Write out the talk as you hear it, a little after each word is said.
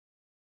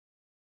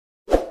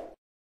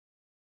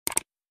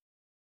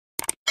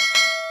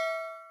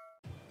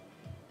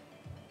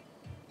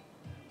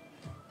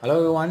Hello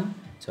everyone,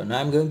 so now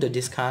I'm going to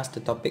discuss the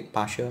topic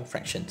partial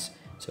fractions.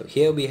 So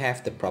here we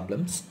have the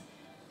problems.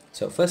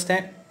 So first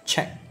step,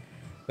 check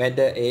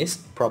whether it is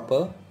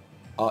proper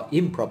or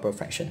improper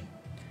fraction.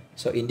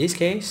 So in this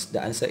case,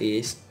 the answer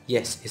is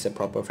yes, it's a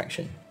proper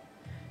fraction.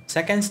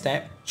 Second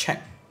step,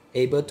 check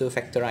able to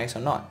factorize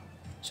or not.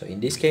 So in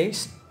this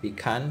case, we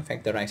can't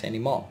factorize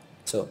anymore.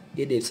 So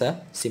it is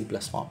a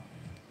simplest form.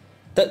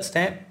 Third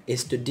step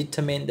is to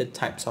determine the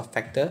types of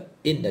factor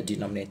in the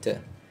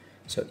denominator.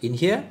 So in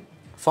here,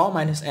 4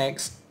 minus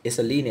x is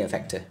a linear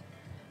factor.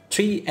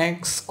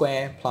 3x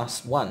squared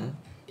plus 1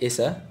 is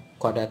a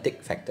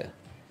quadratic factor.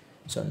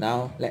 So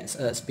now let's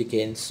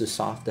begin to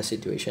solve the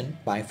situation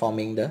by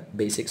forming the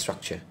basic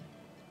structure.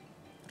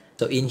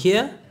 So in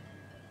here,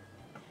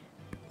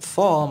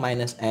 4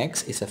 minus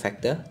x is a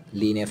factor,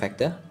 linear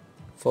factor,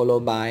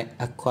 followed by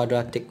a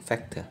quadratic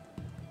factor.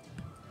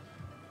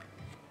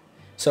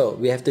 So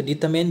we have to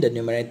determine the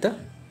numerator.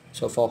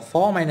 So for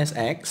 4 minus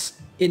x,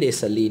 it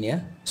is a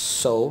linear,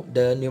 so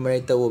the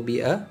numerator will be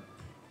a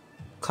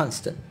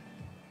constant.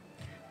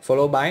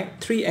 Followed by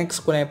 3x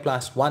squared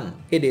plus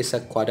 1, it is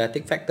a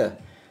quadratic factor.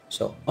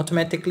 So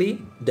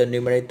automatically, the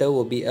numerator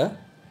will be a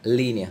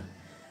linear.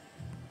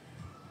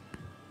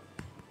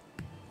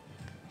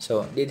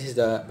 So this is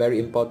the very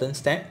important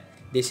step.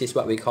 This is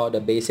what we call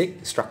the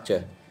basic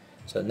structure.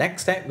 So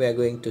next step, we are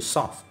going to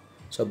solve.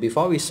 So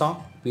before we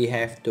solve, we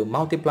have to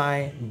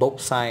multiply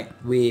both sides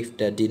with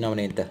the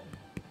denominator.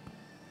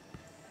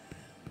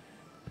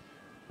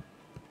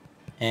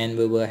 And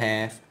we will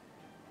have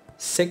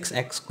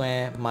 6x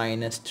squared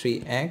minus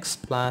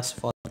 3x plus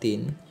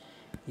 14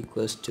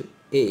 equals to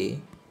a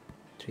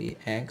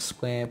 3x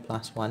squared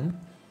plus 1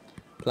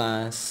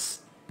 plus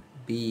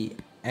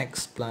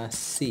bx plus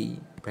c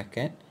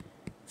bracket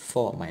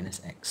 4 minus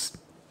x.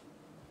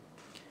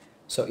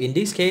 So in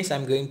this case,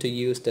 I'm going to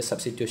use the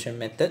substitution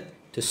method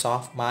to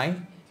solve my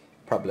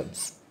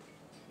problems.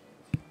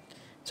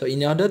 So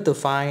in order to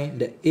find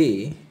the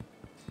a,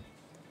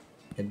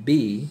 the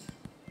b,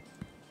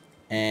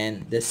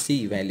 and the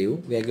c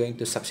value, we are going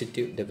to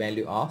substitute the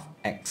value of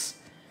x.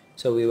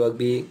 So we will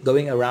be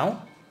going around.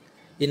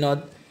 In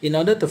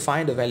order to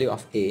find the value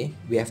of a,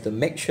 we have to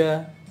make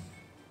sure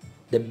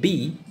the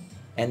b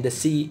and the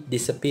c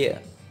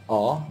disappear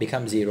or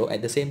become 0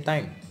 at the same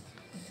time.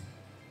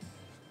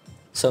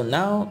 So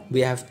now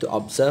we have to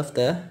observe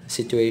the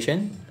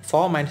situation.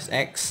 4 minus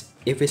x,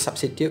 if we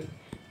substitute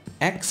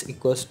x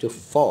equals to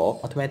 4,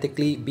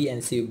 automatically b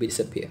and c will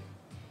disappear.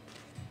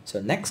 So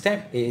next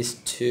step is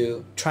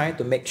to try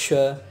to make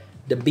sure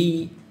the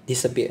b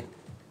disappear.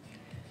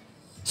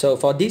 So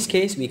for this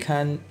case, we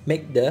can't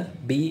make the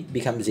b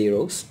become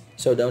zeros.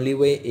 So the only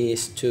way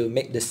is to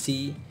make the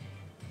c.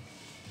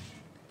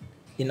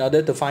 In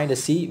order to find the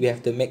c, we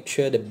have to make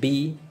sure the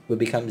b will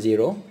become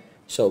 0.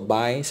 So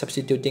by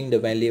substituting the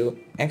value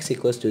x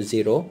equals to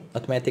 0,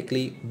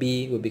 automatically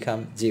b will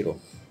become 0.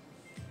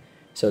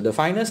 So the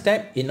final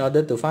step, in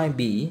order to find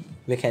b,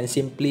 we can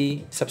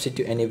simply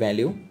substitute any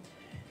value.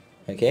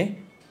 Okay,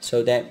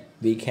 so that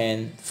we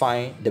can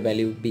find the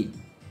value b.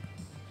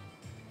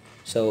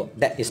 So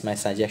that is my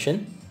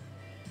suggestion.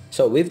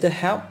 So with the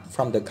help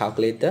from the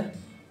calculator,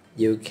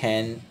 you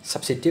can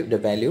substitute the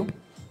value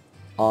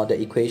or the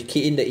equation,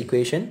 key in the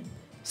equation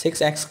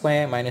 6x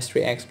squared minus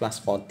 3x plus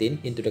 14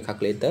 into the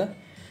calculator.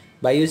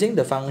 By using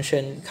the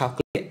function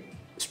calculate,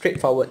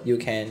 straightforward, you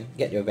can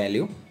get your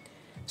value.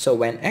 So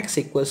when x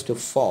equals to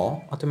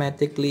 4,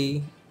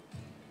 automatically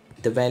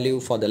the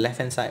value for the left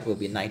hand side will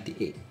be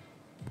 98.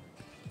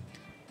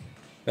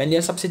 When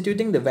you're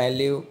substituting the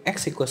value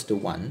x equals to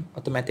 1,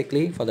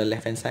 automatically for the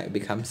left hand side it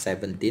becomes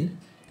 17.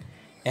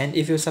 And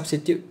if you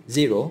substitute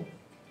 0,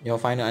 your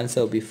final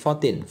answer will be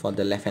 14 for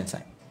the left hand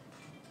side.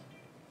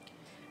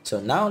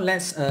 So now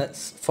let's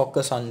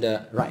focus on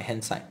the right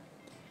hand side.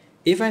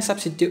 If I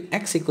substitute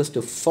x equals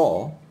to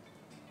 4,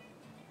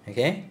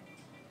 okay,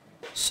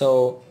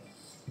 so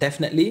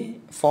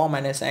definitely 4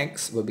 minus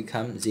x will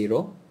become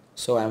 0.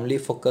 So I only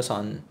focus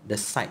on the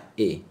side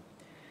A.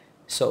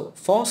 So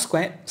 4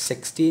 squared,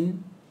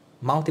 16,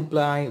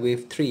 multiply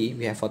with 3,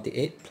 we have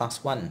 48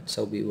 plus 1.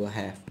 So we will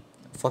have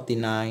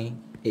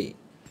 49a.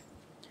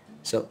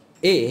 So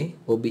a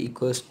will be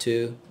equals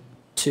to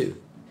 2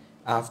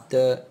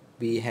 after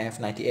we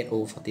have 98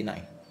 over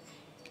 49.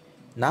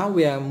 Now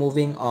we are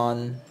moving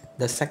on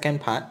the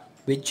second part,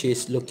 which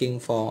is looking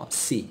for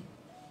c.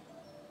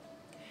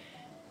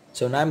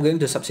 So now I'm going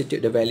to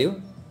substitute the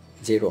value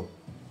 0.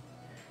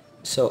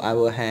 So I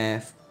will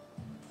have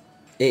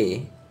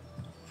a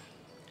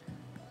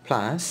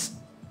plus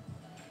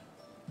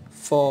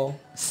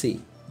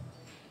 4c.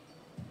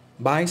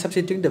 By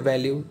substituting the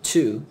value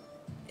 2,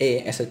 a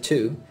as a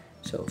 2,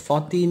 so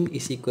 14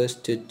 is equals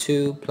to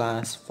 2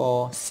 plus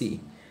 4c.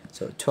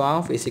 So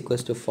 12 is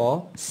equals to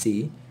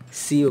 4c,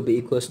 c will be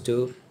equals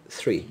to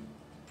 3.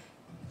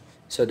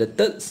 So the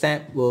third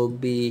step will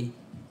be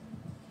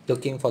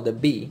looking for the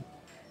b.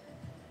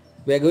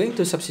 We are going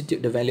to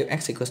substitute the value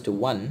x equals to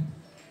 1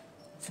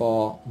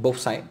 for both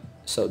sides.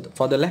 So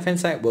for the left hand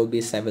side will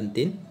be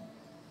 17,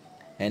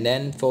 and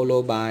then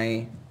followed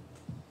by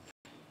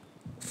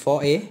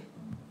 4a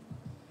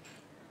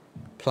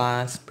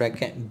plus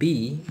bracket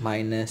b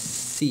minus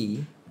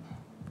c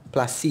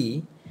plus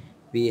c,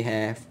 we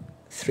have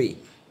 3.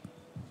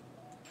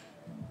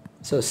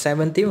 So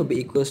 17 will be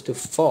equals to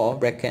 4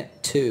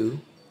 bracket 2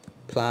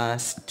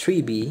 plus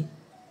 3b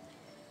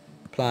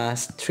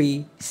plus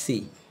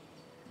 3c.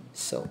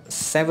 So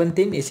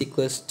 17 is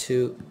equals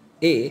to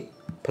 8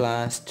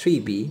 plus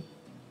 3b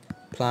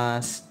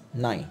plus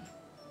 9.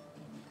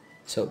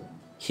 So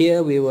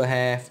here we will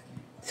have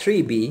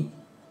 3b,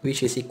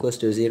 which is equals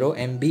to 0,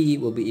 and b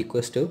will be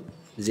equals to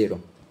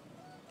 0.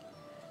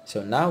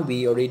 So now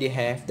we already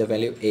have the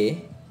value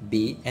a,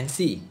 b, and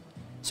c.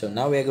 So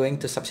now we are going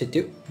to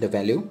substitute the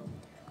value.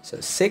 So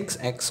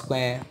 6x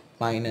squared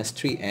minus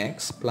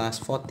 3x plus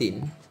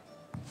 14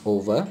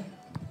 over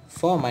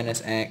 4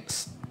 minus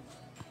x,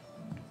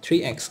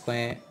 3x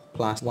squared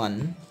plus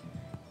 1,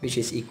 which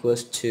is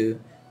equals to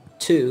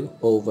 2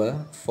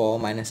 over 4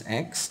 minus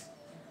x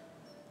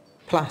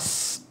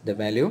plus the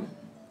value.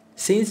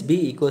 Since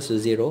b equals to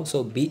 0,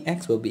 so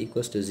bx will be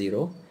equals to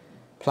 0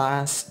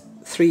 plus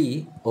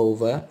 3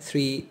 over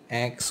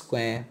 3x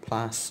squared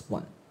plus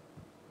 1.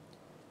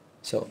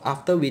 So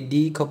after we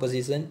decompose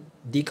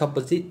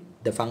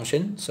the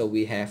function, so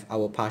we have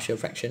our partial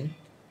fraction.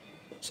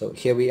 So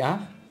here we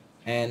are,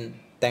 and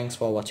thanks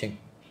for watching.